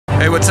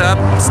Hey, what's up?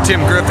 It's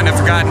Tim Griffin at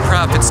Forgotten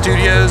Prophet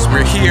Studios.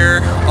 We're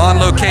here on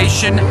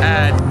location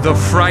at the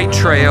Fright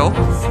Trail.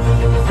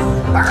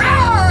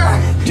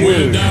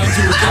 Dude, I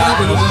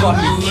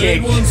fucking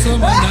kicked.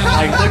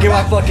 Like, look at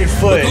my fucking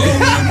foot.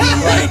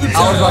 Like,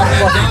 I was about to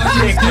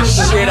fucking kick the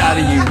shit out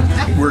of you.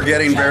 We're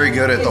getting very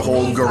good at the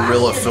whole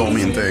guerrilla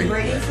filming thing.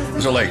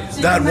 So like,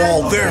 that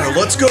wall there,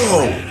 let's go.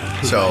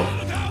 So,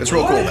 it's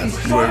real cool, man.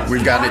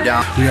 We've gotten it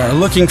down. We are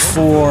looking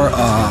for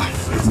a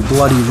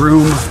bloody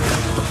room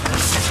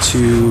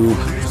to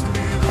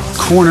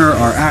corner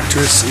our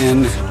actress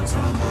in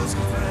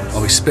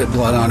while we spit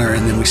blood on her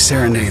and then we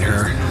serenade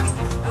her.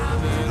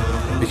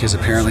 Because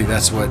apparently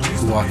that's what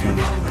Walking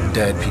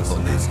Dead people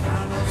do.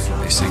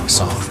 They sing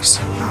songs.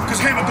 Cause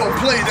Hammer don't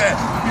play that.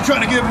 You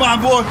trying to get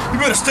mine, boy? You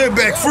better step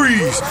back,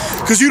 freeze.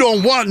 Cause you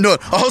don't want none.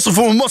 I hustle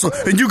for a muscle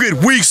and you get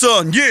weak,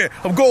 son. Yeah,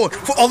 I'm going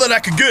for all that I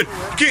can get.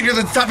 Can't get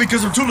to the top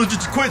because I'm too legit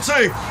to quit.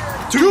 Say,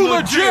 too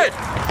legit.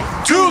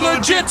 Too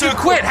legit to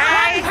quit.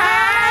 Hey,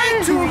 hey.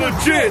 Too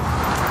legit.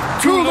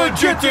 Too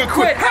legit to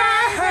quit.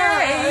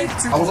 I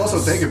was also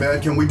thinking,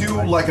 man, can we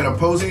do like an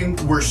opposing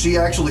where she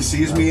actually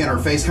sees me and her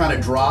face kind of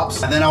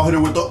drops, and then I'll hit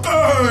her with the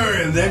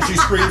and then she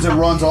screams and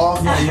runs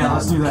off? Yeah,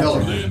 let's do that.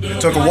 Kill her.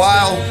 It took a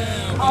while,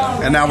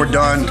 and now we're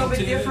done,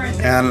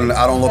 and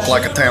I don't look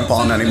like a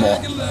tampon anymore.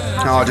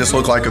 Now I just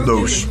look like a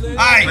douche.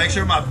 Hey! Make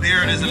sure my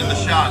beard isn't in the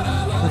shot.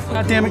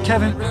 God damn it,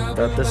 Kevin.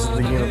 That this is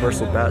the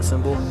universal bat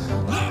symbol.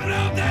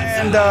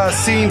 And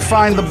scene,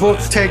 find the book,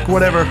 take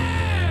whatever.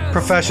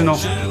 Professional.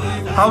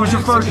 How was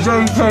your first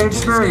J&K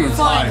experience?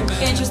 Fun,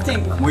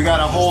 interesting. We got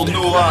a whole new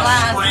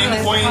screen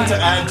queen to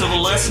add to the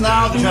list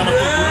now, Jennifer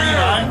Green,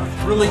 right?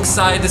 Really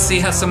excited to see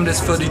how some of this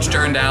footage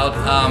turned out.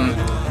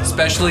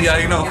 Especially,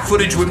 you know,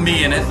 footage with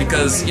me in it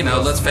because, you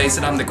know, let's face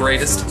it, I'm the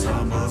greatest.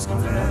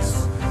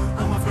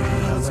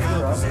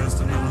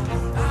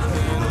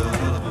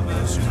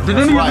 Did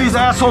any of these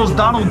assholes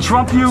Donald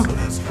Trump you?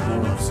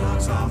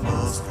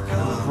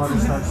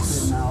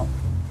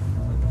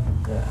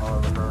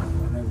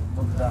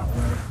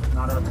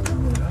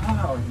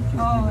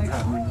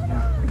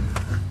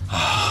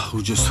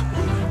 We just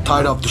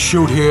tied up the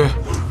shoot here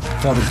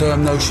for the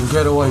Damnation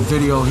Getaway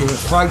video here at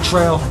Fright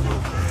Trail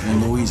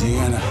in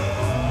Louisiana.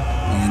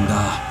 And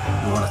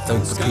we want to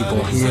thank the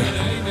people here. We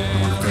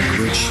want to thank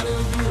Rich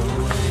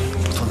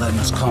for letting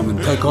us come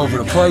and take over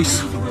the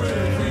place.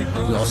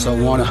 We also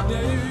want to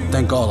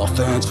thank all our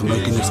fans for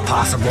making this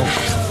possible.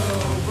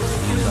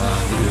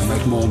 And we're going to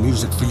make more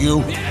music for you.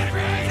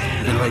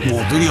 We're going to make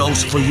more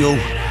videos for you.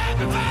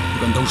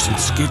 We're going to do some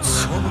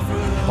skits.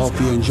 Hope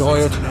you enjoy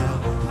it.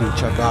 You can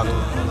check out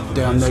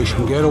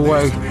Damnation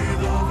Getaway.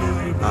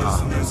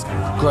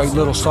 Great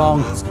little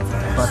song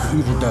about the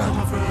evil dead.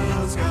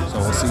 So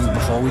we'll see you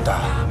before we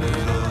die.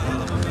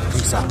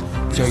 Peace out.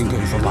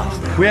 J&K for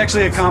life. We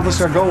actually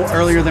accomplished our goal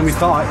earlier than we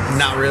thought.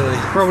 Not really.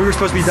 Bro, we were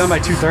supposed to be done by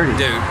 2:30.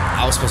 Dude,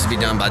 I was supposed to be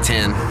done by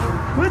 10.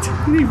 What?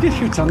 We didn't get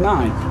here till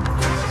 9.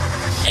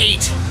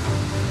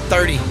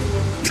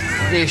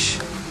 8:30-ish.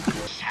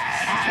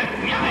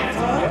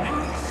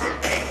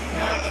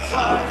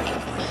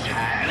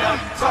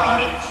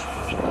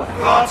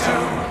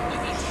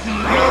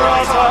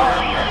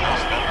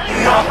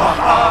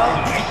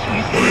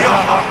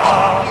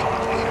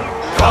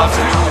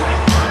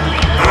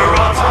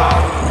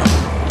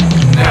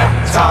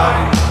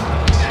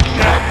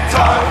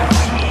 Necktie.